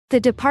The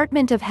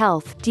Department of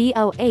Health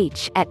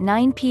 (DOH) at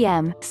 9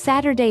 p.m.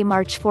 Saturday,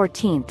 March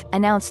 14,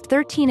 announced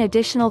 13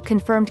 additional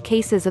confirmed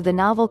cases of the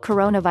novel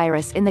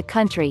coronavirus in the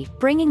country,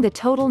 bringing the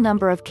total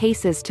number of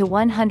cases to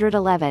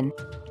 111.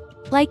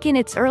 Like in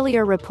its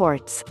earlier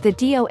reports, the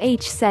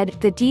DOH said,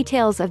 "The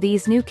details of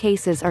these new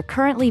cases are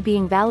currently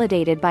being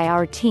validated by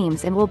our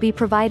teams and will be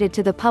provided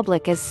to the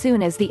public as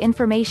soon as the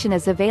information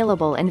is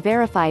available and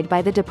verified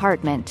by the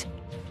department.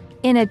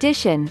 In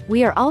addition,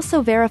 we are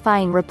also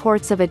verifying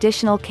reports of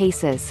additional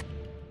cases."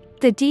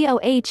 The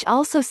DOH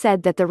also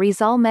said that the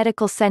Rizal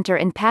Medical Center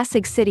in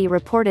Pasig City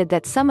reported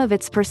that some of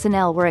its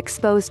personnel were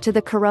exposed to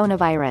the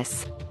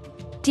coronavirus.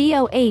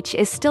 DOH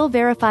is still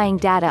verifying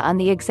data on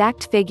the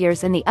exact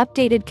figures and the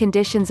updated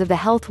conditions of the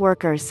health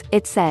workers,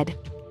 it said.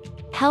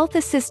 Health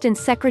Assistant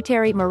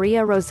Secretary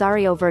Maria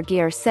Rosario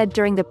Vergir said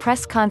during the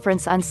press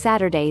conference on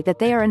Saturday that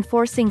they are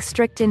enforcing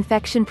strict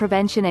infection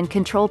prevention and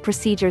control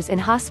procedures in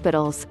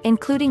hospitals,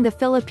 including the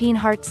Philippine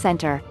Heart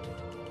Center.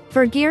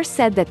 Vergir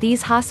said that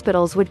these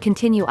hospitals would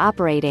continue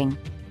operating.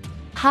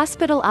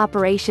 "Hospital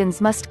operations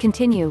must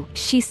continue,"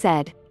 she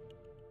said.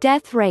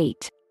 Death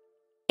rate.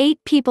 8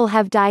 people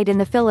have died in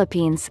the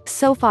Philippines,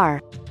 so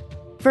far.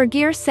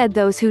 Vergir said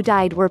those who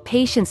died were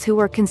patients who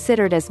were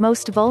considered as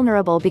most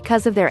vulnerable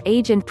because of their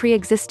age and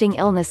pre-existing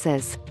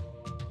illnesses.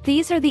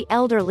 These are the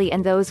elderly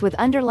and those with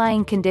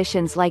underlying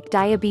conditions like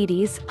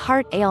diabetes,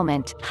 heart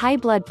ailment, high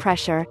blood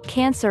pressure,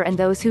 cancer, and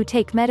those who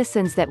take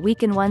medicines that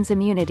weaken one's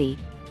immunity.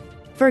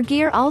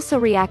 Vergir also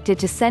reacted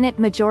to Senate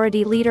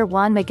Majority Leader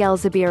Juan Miguel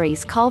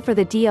Zubiri's call for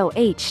the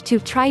DOH to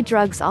try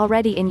drugs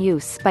already in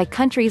use by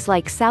countries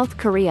like South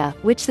Korea,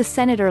 which the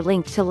senator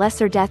linked to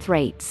lesser death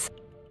rates.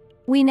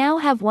 "We now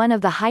have one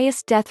of the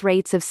highest death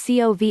rates of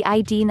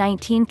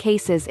COVID-19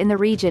 cases in the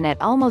region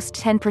at almost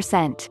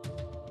 10%.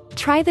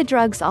 Try the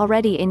drugs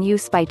already in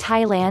use by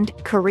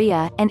Thailand,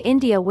 Korea, and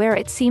India where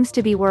it seems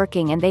to be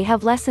working and they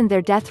have lessened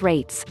their death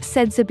rates,"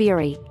 said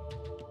Zubiri.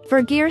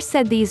 Vergir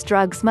said these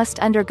drugs must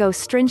undergo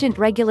stringent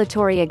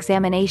regulatory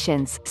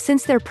examinations,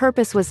 since their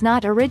purpose was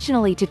not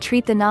originally to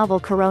treat the novel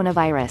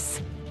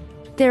coronavirus.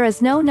 "There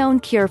is no known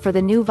cure for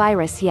the new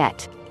virus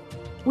yet.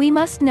 We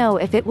must know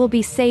if it will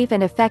be safe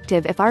and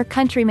effective if our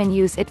countrymen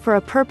use it for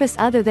a purpose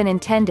other than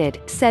intended,"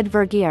 said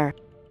Vergir.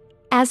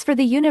 As for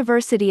the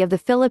University of the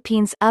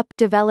Philippines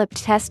developed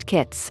test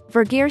kits,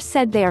 Vergir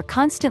said they are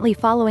constantly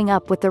following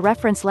up with the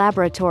reference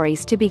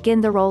laboratories to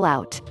begin the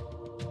rollout.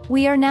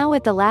 "We are now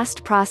at the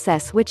last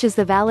process, which is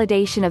the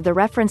validation of the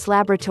reference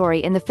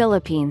laboratory in the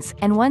Philippines,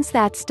 and once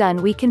that's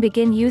done we can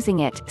begin using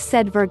it,"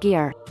 said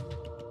Vergir.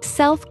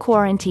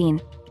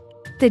 Self-quarantine.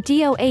 The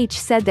DOH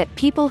said that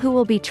people who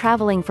will be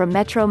traveling from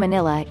Metro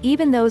Manila,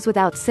 even those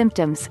without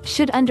symptoms,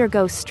 should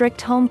undergo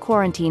strict home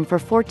quarantine for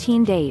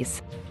 14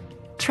 days.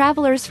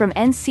 Travelers from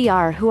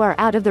NCR who are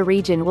out of the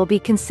region will be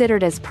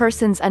considered as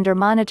persons under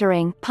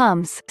monitoring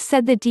 (PUMS),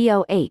 said the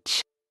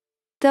DOH.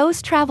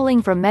 Those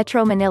traveling from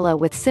Metro Manila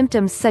with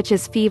symptoms such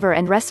as fever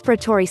and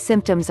respiratory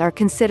symptoms are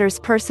considered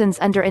persons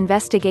under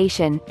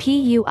investigation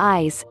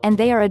 (PUIs), and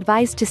they are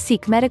advised to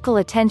seek medical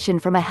attention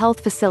from a health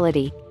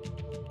facility.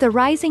 The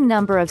rising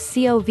number of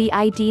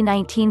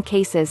COVID-19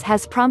 cases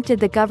has prompted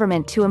the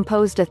government to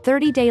impose a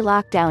 30-day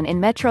lockdown in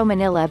Metro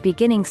Manila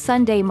beginning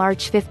Sunday,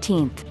 March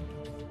 15.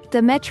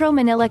 The Metro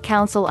Manila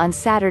Council on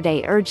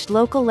Saturday urged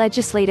local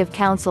legislative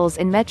councils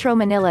in Metro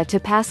Manila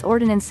to pass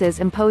ordinances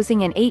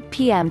imposing an 8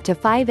 p.m. to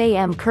 5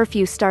 a.m.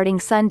 curfew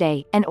starting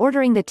Sunday, and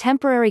ordering the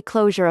temporary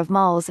closure of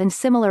malls and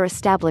similar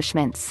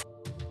establishments.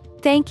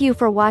 Thank you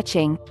for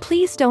watching.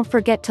 Please don't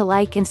forget to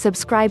like and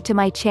subscribe to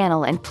my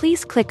channel, and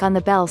please click on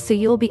the bell so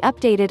you'll be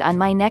updated on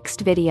my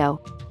next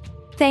video.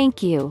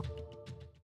 Thank you.